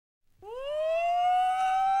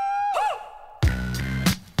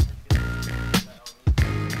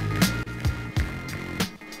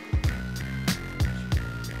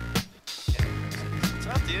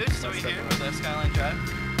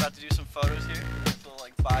This little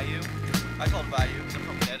like bayou. I call it bayou because I'm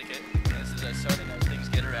from Connecticut. And this is as southern as things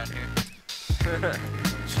get around here.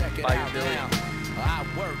 Check it out now. I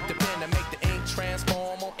work the pen to make the ink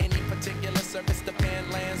transform on any particular surface the pen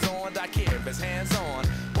lands on. I care if it's hands on.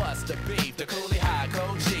 What's the beef? The coolie high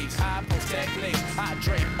code G's. I post techniques. I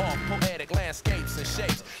drape off poetic landscapes and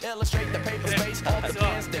shapes. Illustrate the paper space, all the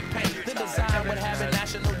pens that paint. The design would have a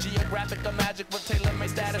National Geographic or magic with tailor-made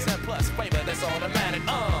status and plus flavor that's automatic.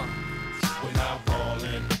 We're not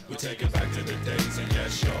ballin', we take it back to the days and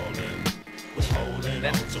yes, y'allin'. We're holding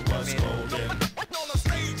on to what's golden.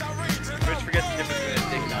 Rich forgets the difference between a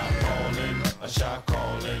dick. We're not ballin', a shot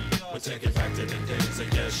callin'. We take it back to the days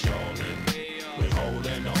and yes, y'allin'. We're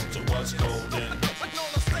holding on to what's golden.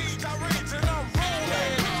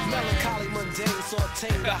 Melancholy, mundane,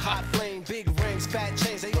 sauteing the hot flame. Big rings, fat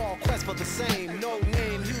chains, they all quest for the same. No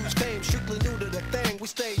name, huge fame, strictly new to the thing. We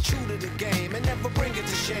stay true to the game and never bring it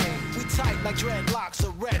to shame. We tight like dreadlocks, a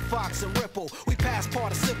red fox and ripple. We pass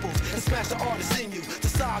participles and smash the artist in you. The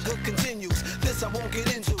saga continues. This I won't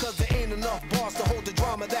get into, cause there ain't enough bars to hold the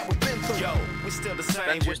drama that we've been through. Yo, we still the same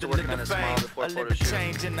Ben's with used the to working liquor on his fame. smile before A photo little shoot.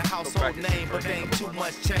 change in the household name, but ain't too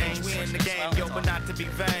much change. We in the game, yo, but not to be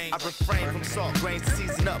vain. I refrain from salt grains to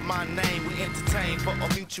season up my name. We entertain for a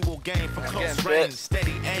mutual gain from close range.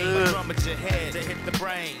 Steady aim, a drum at your head to hit the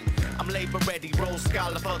brain. I'm labor ready, roll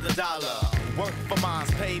scholar for the dollar. Work for mines,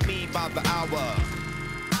 pay me by the hour.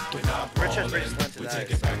 We're not ballin', we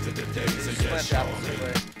take it back to the days and yes,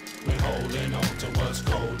 y'allin'. We're holding on to what's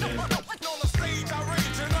golden. We're not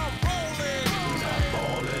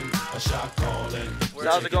ballin', a shot callin'.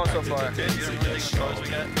 How's it going so far? Good. You don't really think of photos we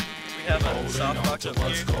got? We have a soft box up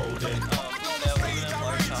here. We're gonna have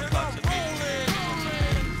large soft box up here.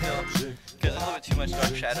 Because there's a little bit too much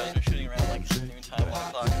dark shadows. We're shooting around like noon time, 1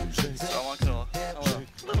 o'clock. So I want a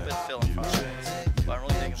little bit of fill in front of it. But I'm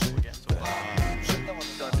really digging what we're getting so far.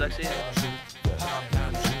 Feeling sexy?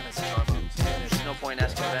 There's no point in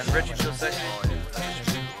asking Ben. Rich, you feel sexy?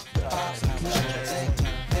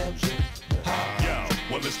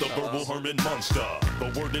 Well, it's the verbal Herman monster,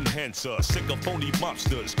 the word enhancer, sick of phony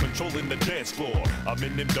mobsters, controlling the dance floor. I'm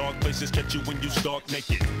in them dark places, catch you when you stark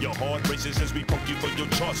naked. Your heart races as we poke you for your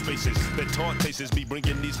chart spaces. The taunt tastes be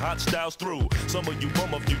bringing these hot styles through. Some of you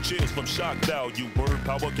bum a few chills from shock value. Word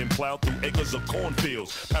power can plow through acres of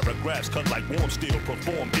cornfields. Paragraphs cut like warm steel,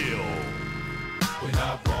 perform ill. We're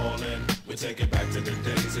not ballin', we take it back to the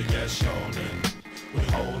days of yes, y'allin'.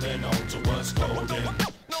 We're holding on to what's golden.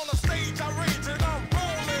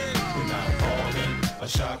 We're not ballin', a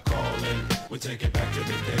shot callin'. We take it back to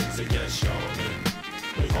the days of yes, y'allin'.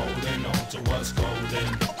 We're holding on to what's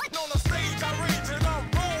golden.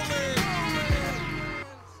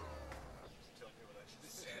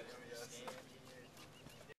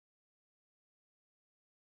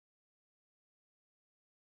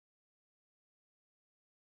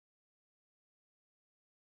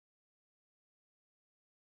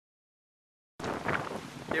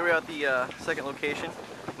 Here we're at the second location.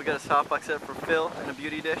 We got a softbox set for Phil and a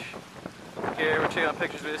beauty dish. Here we're checking out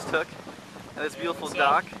pictures we just took. And this beautiful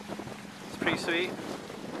dock. It's pretty sweet.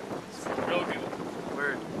 It's real beautiful.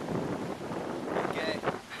 Word. Okay.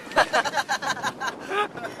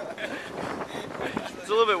 It's a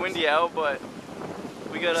little bit windy out, but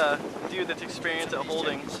we got a dude that's experienced at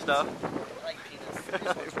holding stuff.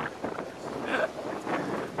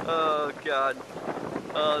 Oh god.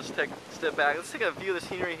 Let's take a step back. Let's take a view of the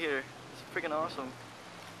scenery here. It's freaking awesome.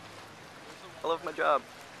 I love my job.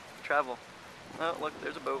 Travel. Oh, look,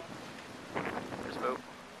 there's a boat. There's a boat.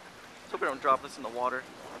 Let's hope we don't drop this in the water.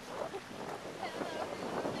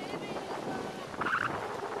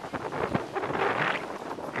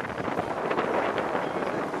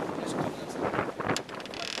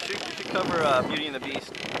 We should cover Beauty and the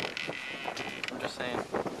Beast. I'm just saying.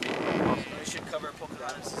 Awesome. We should cover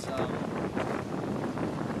Pocahontas.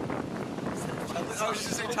 I was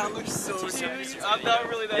just saying, Tom looks so serious. I'm not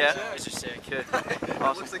really that yeah? jacked. Okay.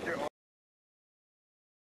 Awesome. Looks like you're